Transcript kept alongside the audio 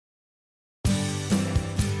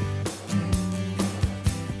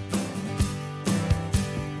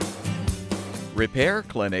Repair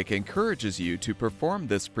Clinic encourages you to perform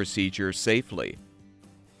this procedure safely.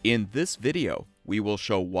 In this video, we will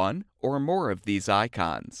show one or more of these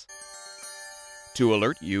icons to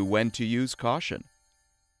alert you when to use caution.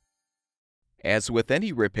 As with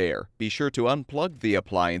any repair, be sure to unplug the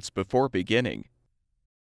appliance before beginning.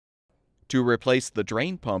 To replace the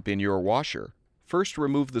drain pump in your washer, first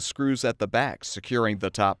remove the screws at the back securing the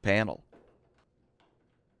top panel.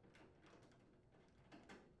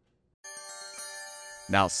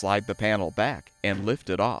 Now slide the panel back and lift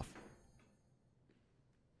it off.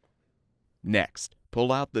 Next,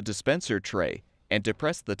 pull out the dispenser tray and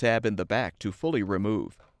depress the tab in the back to fully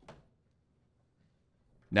remove.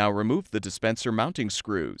 Now remove the dispenser mounting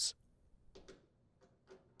screws.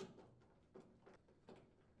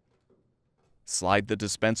 Slide the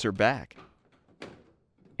dispenser back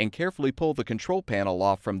and carefully pull the control panel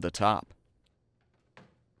off from the top.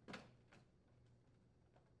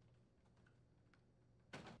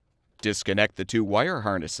 Disconnect the two wire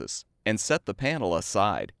harnesses and set the panel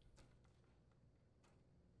aside.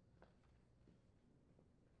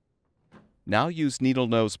 Now use needle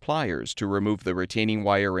nose pliers to remove the retaining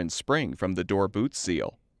wire and spring from the door boot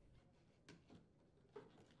seal.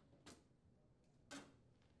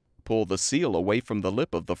 Pull the seal away from the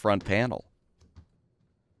lip of the front panel.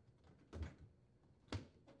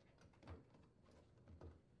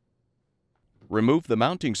 Remove the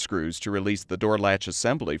mounting screws to release the door latch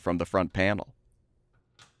assembly from the front panel.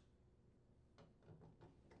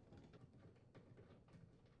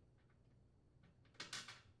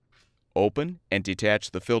 Open and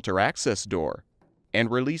detach the filter access door and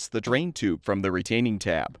release the drain tube from the retaining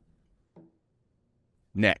tab.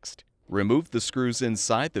 Next, remove the screws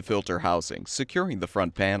inside the filter housing, securing the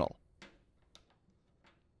front panel.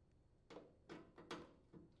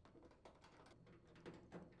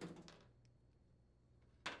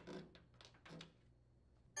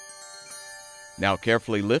 Now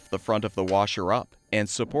carefully lift the front of the washer up and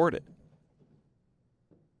support it.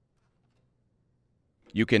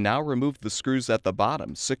 You can now remove the screws at the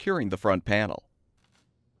bottom, securing the front panel.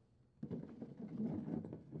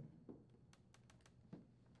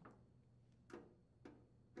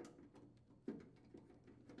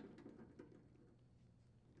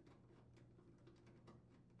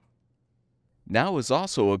 Now is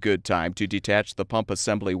also a good time to detach the pump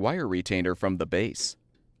assembly wire retainer from the base.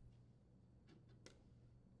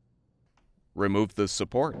 Remove the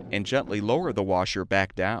support and gently lower the washer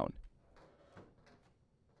back down.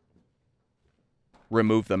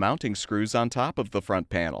 Remove the mounting screws on top of the front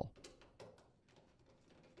panel.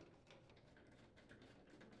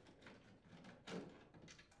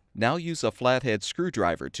 Now use a flathead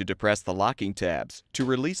screwdriver to depress the locking tabs to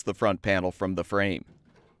release the front panel from the frame.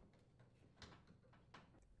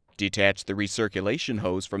 Detach the recirculation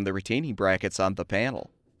hose from the retaining brackets on the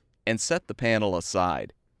panel and set the panel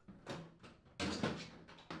aside.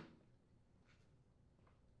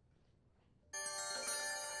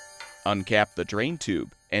 Uncap the drain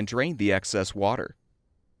tube and drain the excess water.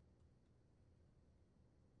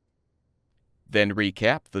 Then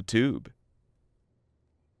recap the tube.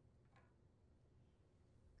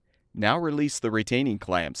 Now release the retaining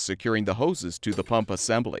clamps securing the hoses to the pump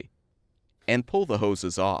assembly and pull the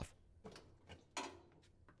hoses off.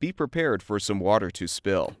 Be prepared for some water to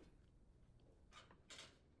spill.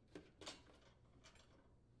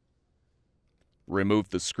 Remove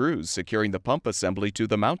the screws securing the pump assembly to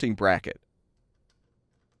the mounting bracket.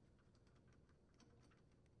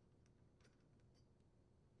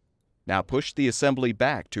 Now push the assembly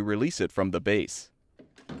back to release it from the base.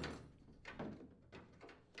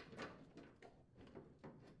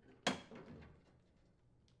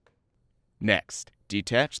 Next,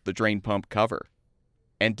 detach the drain pump cover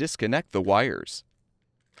and disconnect the wires.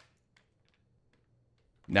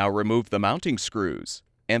 Now remove the mounting screws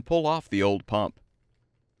and pull off the old pump.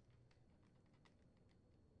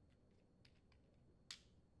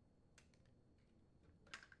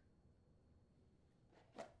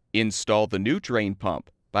 Install the new drain pump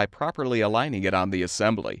by properly aligning it on the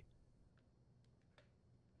assembly.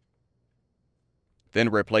 Then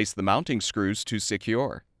replace the mounting screws to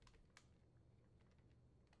secure.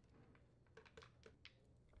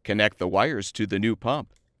 Connect the wires to the new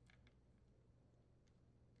pump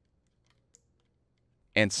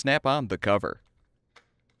and snap on the cover.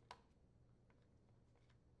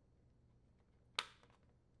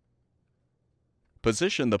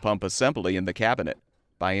 Position the pump assembly in the cabinet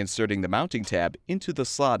by inserting the mounting tab into the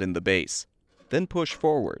slot in the base, then push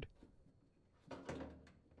forward.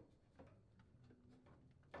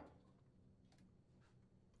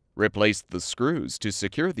 Replace the screws to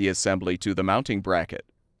secure the assembly to the mounting bracket.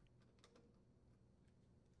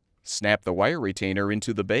 Snap the wire retainer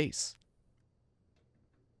into the base.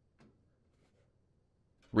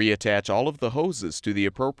 Reattach all of the hoses to the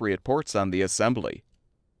appropriate ports on the assembly,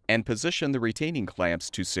 and position the retaining clamps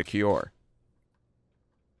to secure.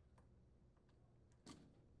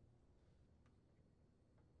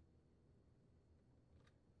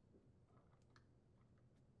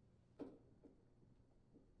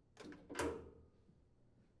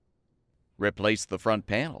 Replace the front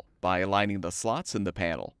panel by aligning the slots in the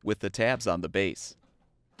panel with the tabs on the base.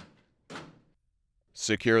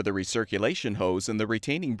 Secure the recirculation hose in the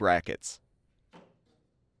retaining brackets.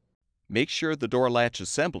 Make sure the door latch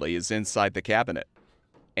assembly is inside the cabinet,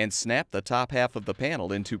 and snap the top half of the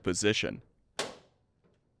panel into position.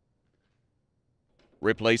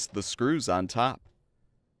 Replace the screws on top.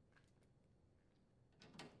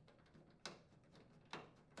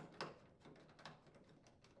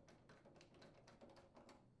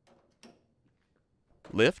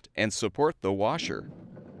 Lift and support the washer.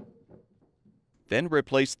 Then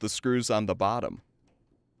replace the screws on the bottom.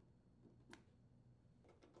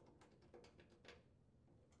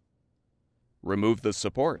 Remove the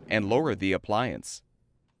support and lower the appliance.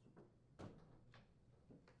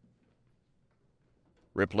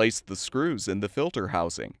 Replace the screws in the filter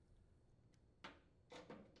housing.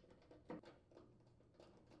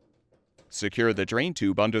 Secure the drain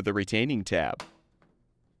tube under the retaining tab.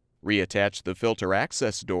 Reattach the filter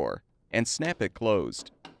access door and snap it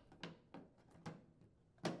closed.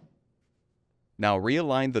 Now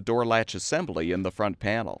realign the door latch assembly in the front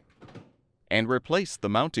panel and replace the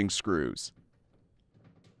mounting screws.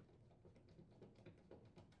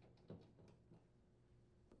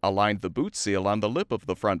 Align the boot seal on the lip of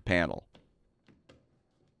the front panel.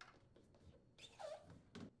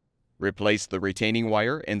 Replace the retaining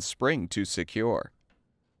wire and spring to secure.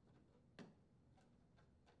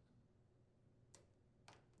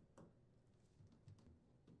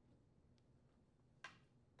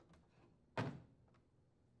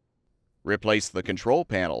 Replace the control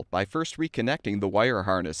panel by first reconnecting the wire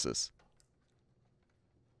harnesses.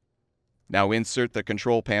 Now insert the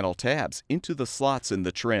control panel tabs into the slots in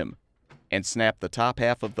the trim and snap the top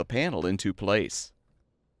half of the panel into place.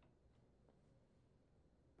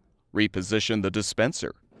 Reposition the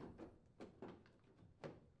dispenser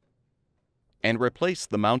and replace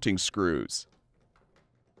the mounting screws.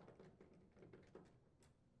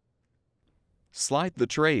 Slide the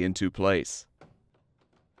tray into place.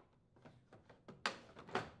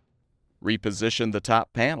 Reposition the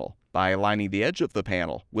top panel by aligning the edge of the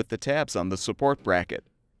panel with the tabs on the support bracket.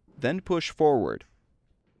 Then push forward.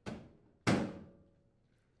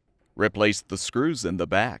 Replace the screws in the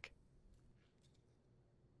back.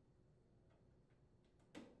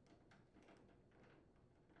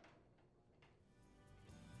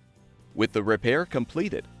 With the repair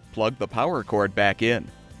completed, plug the power cord back in,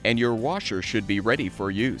 and your washer should be ready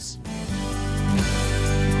for use.